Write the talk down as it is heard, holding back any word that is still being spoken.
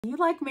You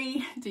like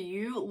me? Do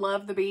you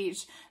love the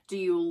beach? Do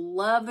you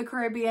love the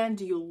Caribbean?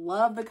 Do you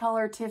love the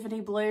color Tiffany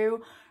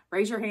Blue?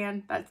 Raise your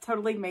hand. That's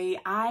totally me.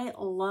 I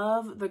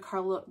love the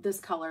color, this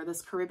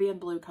Caribbean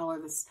blue color.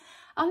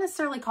 I don't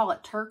necessarily call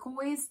it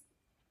turquoise,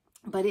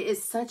 but it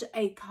is such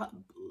a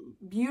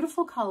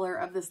beautiful color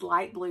of this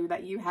light blue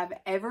that you have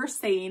ever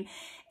seen.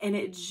 And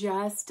it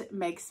just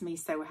makes me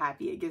so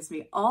happy. It gives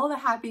me all the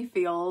happy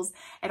feels,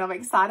 and I'm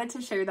excited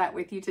to share that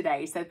with you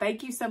today. So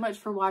thank you so much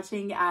for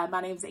watching. My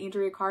name is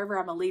Andrea Carver.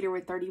 I'm a leader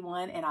with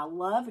 31, and I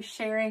love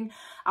sharing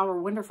our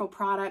wonderful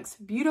products,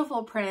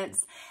 beautiful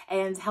prints,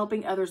 and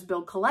helping others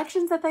build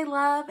collections that they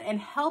love, and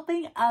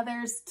helping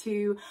others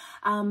to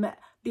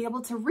be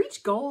able to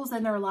reach goals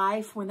in their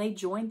life when they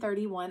join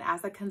 31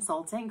 as a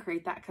consultant and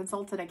create that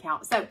consultant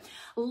account. So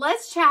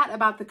let's chat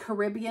about the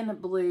Caribbean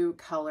blue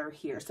color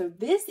here. So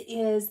this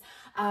is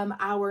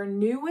our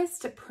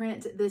newest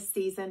print this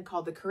season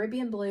called the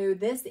Caribbean blue.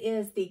 This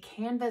is the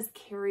Canvas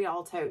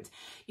carry-all tote.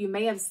 You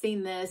may have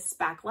seen this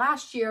back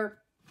last year,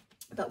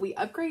 but we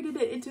upgraded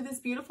it into this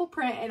beautiful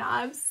print, and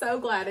I'm so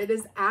glad. It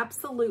is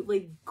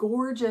absolutely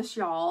gorgeous,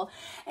 y'all.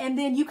 And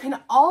then you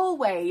can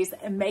always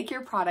make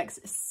your products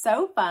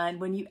so fun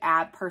when you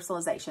add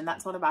personalization.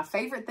 That's one of my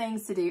favorite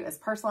things to do, is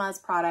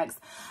personalized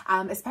products,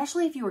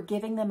 especially if you were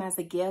giving them as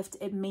a gift.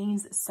 It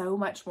means so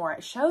much more.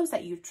 It shows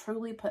that you've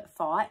truly put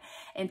thought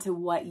into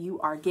what you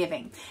are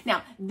giving.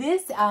 Now,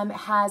 this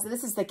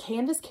is the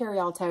Canvas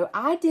carry-all tote.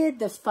 I did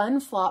the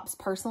Fun Flops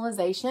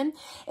personalization,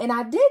 and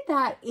I did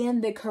that in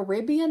the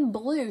Caribbean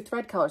blue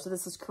thread color. So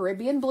this is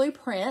Caribbean blue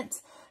print,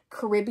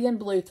 Caribbean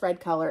blue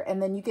thread color,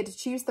 and then you get to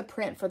choose the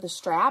print for the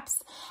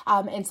straps.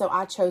 And so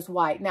I chose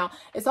white. Now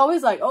it's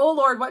always like, oh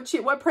Lord, what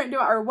print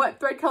what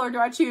thread color do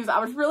I choose? I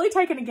was really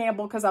taking a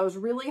gamble because I was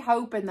really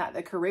hoping that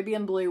the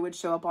Caribbean blue would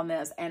show up on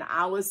this, and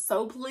I was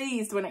so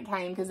pleased when it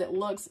came because it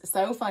looks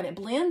so fun. It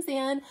blends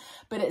in,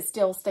 but it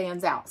still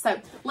stands out.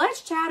 So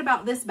let's chat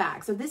about this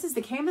bag. So this is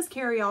the Canvas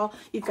carry-all.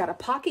 You've got a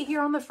pocket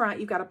here on the front.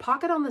 You've got a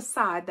pocket on the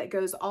side that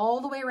goes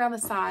all the way around the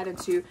side and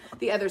to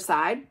the other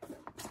side.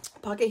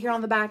 Pocket here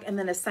on the back, and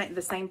then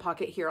the same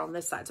pocket here on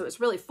this side. So it's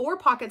really 4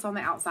 pockets on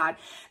the outside.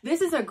 This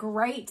is a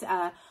great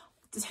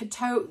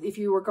tote if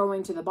you were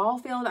going to the ball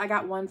field. I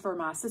got one for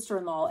my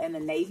sister-in-law in the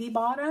navy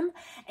bottom,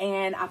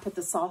 and I put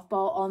the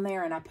softball on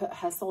there, and I put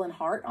hustle and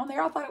heart on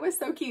there. I thought it was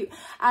so cute.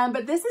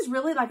 But this is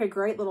really like a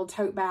great little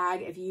tote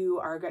bag if you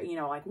are, you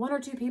know, like 1 or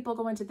 2 people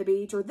going to the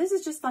beach, or this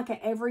is just like an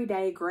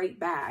everyday great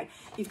bag.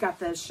 You've got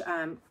this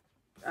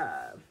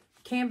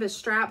canvas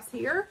straps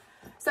here.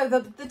 So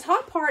the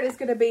top part is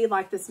going to be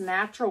like this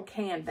natural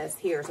canvas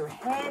here. So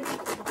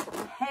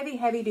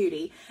heavy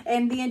duty.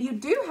 And then you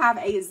do have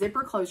a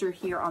zipper closure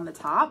here on the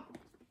top.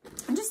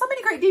 And just so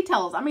many great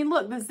details. I mean,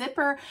 look, the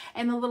zipper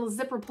and the little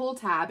zipper pull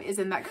tab is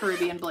in that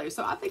Caribbean blue.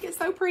 So I think it's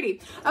so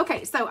pretty.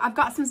 Okay, so I've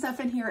got some stuff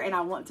in here and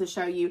I want to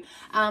show you.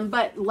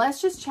 But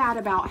let's just chat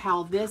about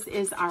how this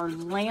is our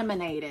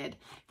laminated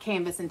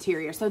canvas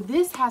interior. So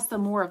this has the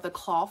more of the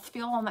cloth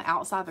feel on the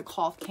outside, the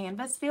cloth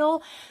canvas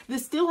feel.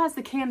 This still has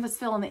the canvas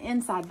feel on the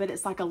inside, but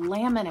it's like a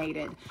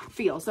laminated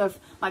feel. So if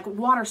like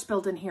water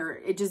spilled in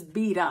here, it just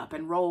bead up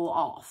and roll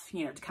off,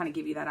 you know, to kind of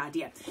give you that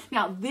idea.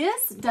 Now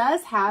this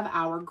does have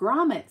our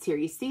grommets here.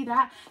 You see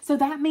that? So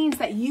that means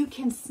that you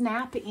can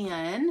snap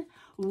in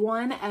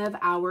one of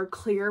our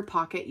clear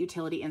pocket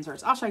utility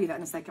inserts. I'll show you that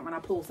in a second when I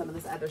pull some of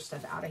this other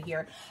stuff out of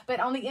here. But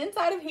on the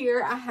inside of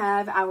here, I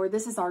have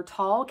this is our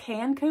tall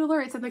can cooler.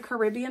 It's in the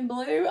Caribbean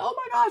blue. Oh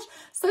my gosh,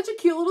 such a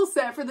cute little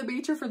set for the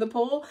beach or for the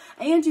pool.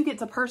 And you get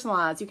to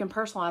personalize. You can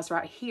personalize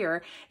right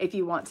here if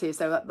you want to.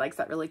 So that makes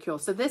that really cool.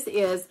 So this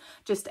is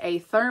just a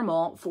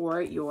thermal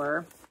for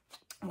your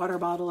water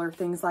bottle or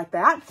things like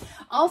that.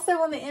 Also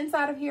on the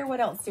inside of here, what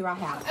else do I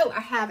have? Oh,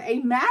 I have a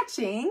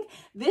matching,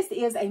 this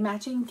is a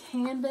matching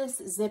canvas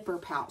zipper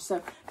pouch.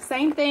 So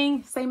same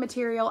thing, same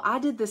material. I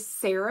did the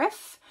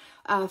serif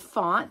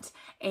font,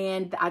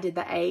 and I did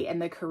the A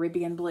and the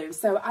Caribbean blue.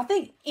 So I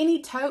think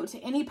any tote,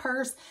 any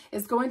purse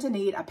is going to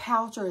need a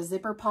pouch or a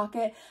zipper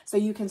pocket so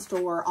you can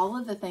store all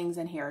of the things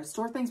in here.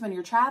 Store things when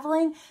you're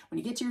traveling, when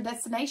you get to your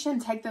destination,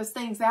 take those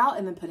things out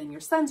and then put in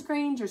your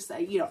sunscreen,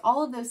 you know,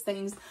 all of those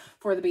things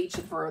for the beach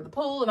and for the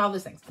pool and all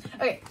those things.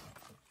 Okay.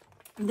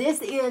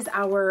 This is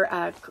our,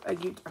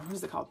 what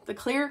is it called? The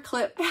clear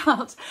clip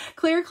pouch.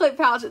 Clear clip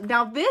pouch.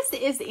 Now this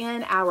is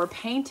in our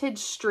painted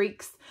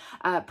streaks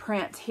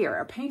print here,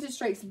 our painted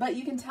streaks, but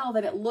you can tell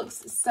that it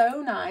looks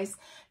so nice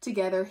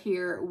together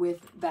here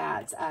with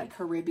that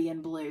Caribbean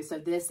blue. So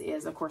this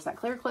is, of course, that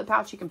clear clip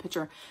pouch. You can put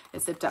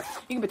it's zipped up.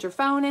 You can put your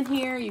phone in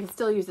here. You can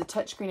still use the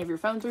touchscreen of your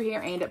phone through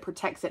here, and it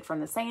protects it from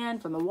the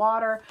sand, from the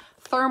water.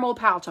 Thermal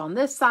pouch on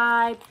this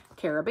side,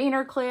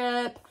 carabiner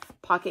clip,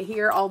 pocket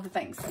here, all the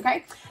things,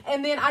 okay?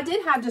 And then I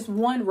did have just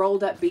one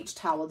rolled up beach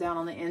towel down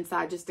on the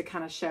inside just to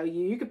kind of show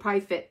you. You could probably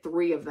fit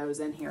 3 of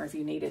those in here if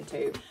you needed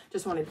to.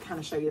 Just wanted to kind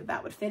of show you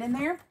that would fit in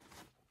there.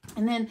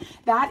 And then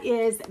that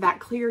is that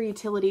clear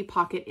utility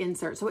pocket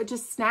insert. So it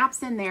just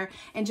snaps in there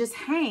and just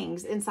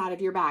hangs inside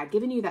of your bag,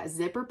 giving you that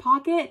zipper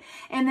pocket.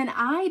 And then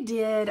I'm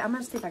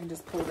gonna see if I can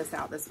just pull this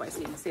out this way so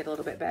you can see it a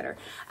little bit better.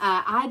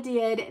 I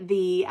did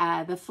the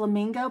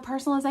flamingo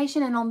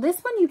personalization, and on this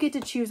one you get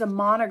to choose a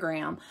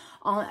monogram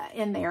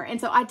in there. And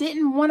so I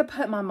didn't want to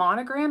put my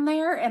monogram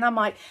there, and I'm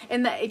like,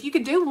 if you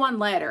could do one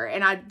letter,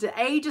 and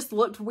A just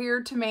looked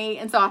weird to me,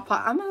 and so I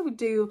thought I'm gonna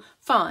do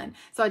fun.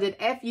 So I did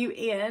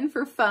FUN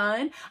for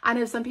fun. I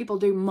know some people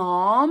do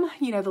mom,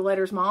 you know, the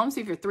letters mom.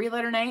 So if you're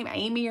 3-letter name,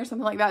 Amy or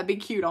something like that, it'd be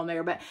cute on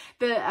there. But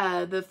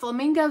the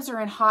flamingos are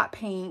in hot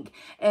pink.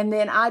 And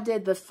then I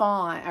did the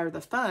fun.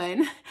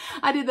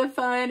 I did the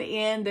fun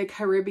in the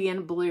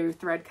Caribbean blue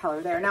thread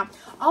color there. Now,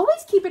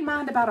 always keep in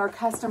mind about our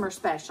customer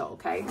special,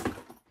 okay?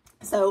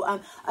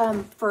 So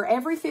for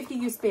every 50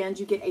 you spend,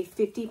 you get a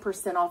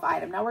 50% off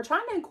item. Now we're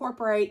trying to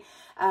incorporate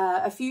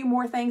a few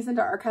more things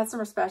into our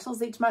customer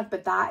specials each month,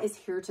 but that is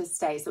here to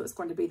stay. So it's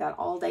going to be that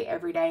all day,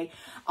 every day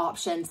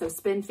option. So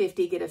spend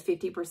 50, get a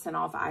 50%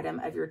 off item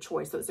of your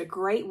choice. So it's a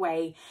great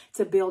way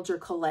to build your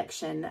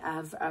collection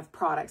of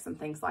products and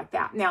things like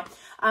that. Now,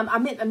 I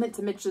meant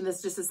to mention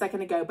this just a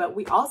second ago, but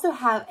we also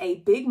have a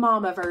big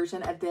mama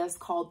version of this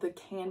called the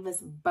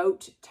Canvas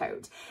Boat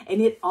Tote.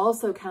 And it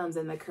also comes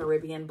in the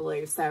Caribbean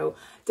blue. So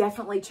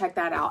definitely check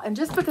that out. And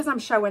just because I'm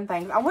showing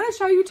things, I want to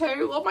show you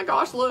too. Oh my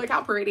gosh, look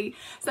how pretty.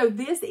 So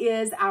this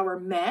is our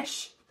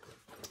mesh.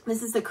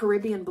 This is the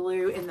Caribbean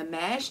blue in the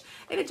mesh,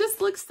 and it just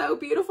looks so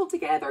beautiful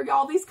together,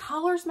 y'all. These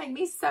colors make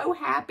me so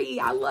happy.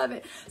 I love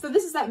it. So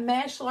this is that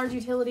mesh large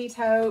utility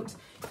tote.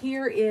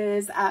 Here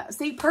is,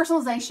 see,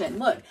 personalization.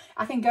 Look,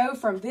 I can go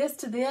from this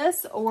to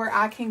this, or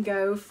I can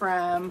go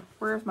from,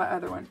 where's my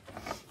other one?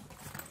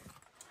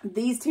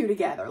 These two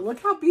together.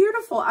 Look how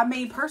beautiful. I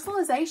mean,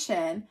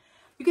 personalization.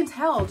 You can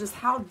tell just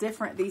how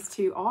different these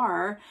two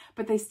are,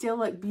 but they still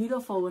look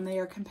beautiful when they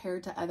are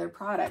compared to other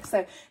products.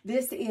 So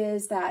this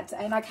is that,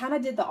 and I kind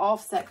of did the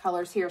offset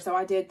colors here. So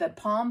I did the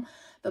palm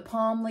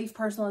leaf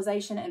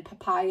personalization and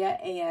papaya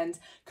and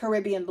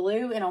Caribbean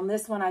blue. And on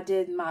this one, I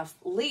did my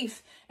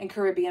leaf in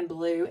Caribbean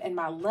blue and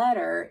my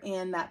letter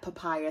in that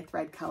papaya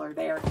thread color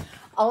there.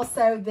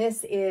 Also,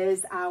 this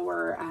is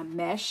our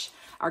mesh,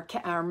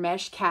 our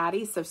mesh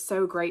caddy.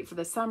 So great for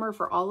the summer,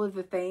 for all of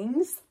the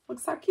things.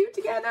 Looks so cute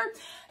together.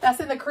 That's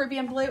in the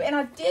Caribbean blue. And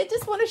I did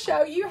just want to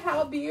show you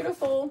how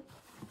beautiful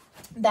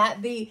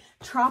that the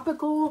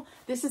tropical,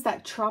 this is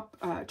that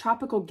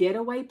tropical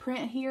getaway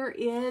print here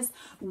is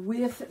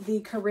with the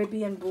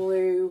Caribbean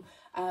blue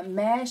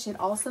mesh. It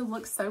also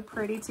looks so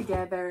pretty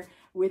together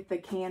with the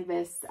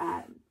canvas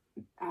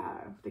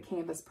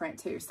print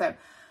too. So,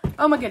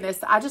 oh my goodness,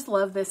 I just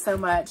love this so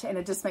much, and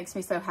it just makes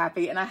me so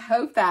happy. And I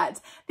hope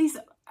that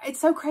it's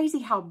so crazy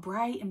how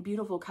bright and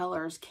beautiful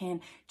colors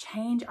can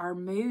change our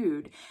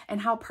mood,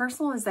 and how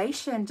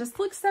personalization just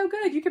looks so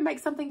good. You can make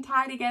something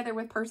tie together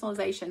with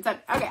personalization. So,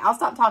 okay, I'll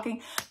stop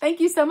talking.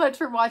 Thank you so much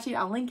for watching.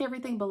 I'll link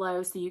everything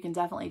below so you can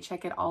definitely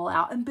check it all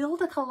out and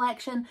build a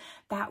collection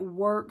that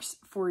works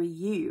for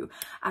you.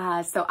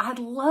 So I'd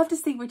love to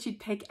see what you'd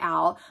pick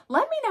out.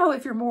 Let me know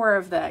if you're more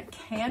of the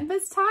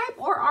canvas type,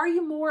 or are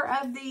you more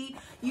of the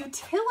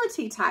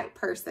utility type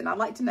person? I'd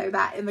like to know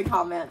that in the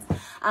comments.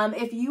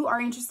 If you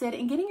are interested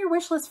in getting your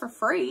wish list for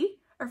free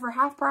or for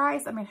half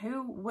price, I mean,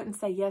 who wouldn't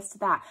say yes to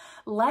that?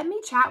 Let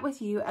me chat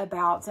with you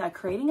about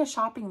creating a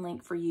shopping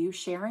link for you,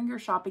 sharing your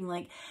shopping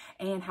link,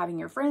 and having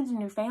your friends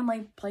and your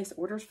family place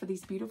orders for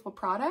these beautiful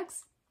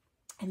products.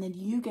 And then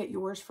you get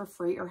yours for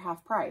free or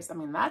half price. I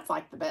mean, that's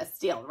like the best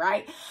deal,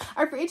 right?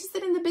 Or if you're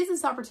interested in the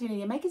business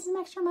opportunity and making some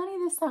extra money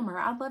this summer,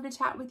 I'd love to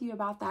chat with you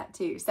about that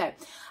too. So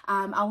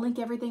I'll link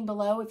everything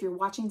below. If you're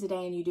watching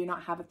today and you do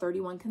not have a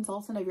 31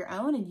 consultant of your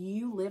own and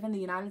you live in the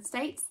United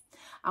States,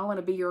 I want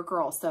to be your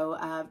girl.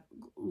 So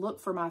look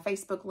for my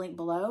Facebook link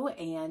below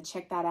and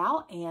check that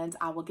out, and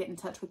I will get in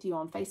touch with you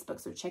on Facebook.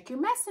 So check your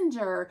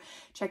messenger,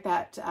 check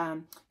that,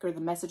 go to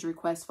the message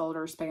request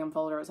folder, spam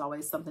folder. Is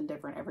always something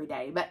different every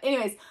day. But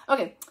anyways,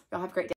 okay, y'all have a great day.